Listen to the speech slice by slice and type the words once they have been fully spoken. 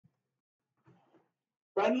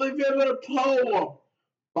Friendly Fiddler poem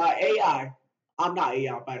by AI. I'm not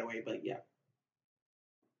AI, by the way, but yeah.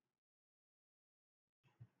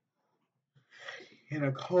 In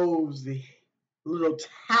a cozy little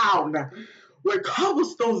town where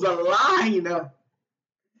cobblestones align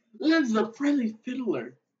lives a friendly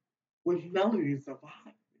fiddler with melodies of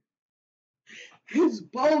high. His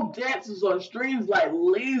bow dances on strings like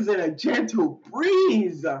leaves in a gentle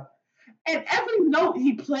breeze, and every note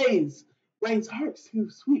he plays brings hearts to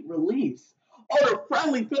sweet release. Oh, the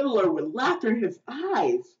friendly fiddler with laughter in his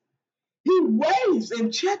eyes. He waves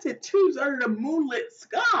enchanted tunes under the moonlit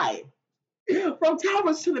sky. From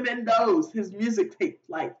towers to the windows, his music takes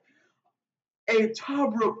flight. A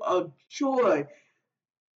tableau of joy,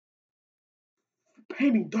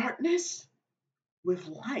 painting darkness with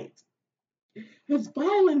light. His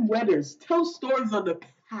violin weathers tell stories of the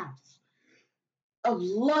past, of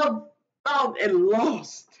love found and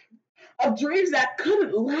lost, of dreams that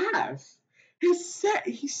couldn't last. He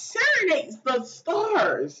serenades the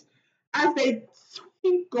stars as they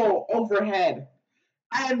twinkle overhead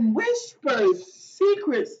and whispers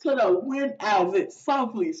secrets to the wind as it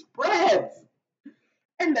softly spreads.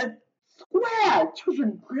 And the square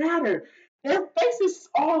children gather, their faces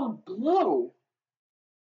all glow,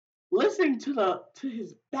 listening to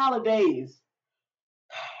his ballads.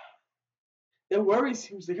 Their worry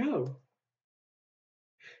seems to go.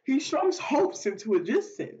 He strums hopes into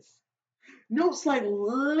existence. Notes like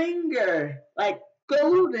linger, like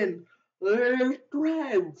golden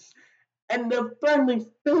threads, and the friendly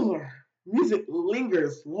filler. Music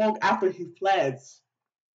lingers long after he fleds.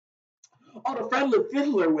 Oh, the friendly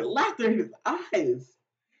fiddler with laughter in his eyes.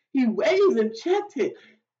 He waves enchanted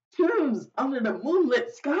tunes under the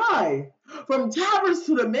moonlit sky. From taverns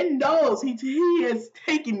to the windows, he is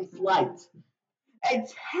taking flight. A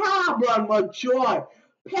tableau of joy,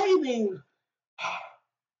 painting,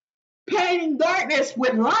 painting darkness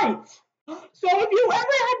with light. So if you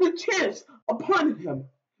ever have the chance upon him,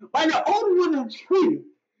 by the old wooden tree,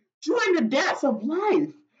 join the dance of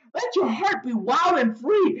life. Let your heart be wild and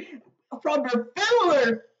free from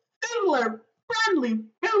the friendly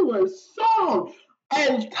fiddler song,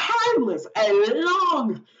 and timeless, a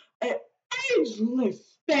long, an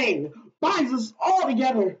ageless thing binds us all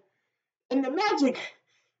together in the magic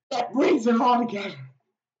that brings it all together.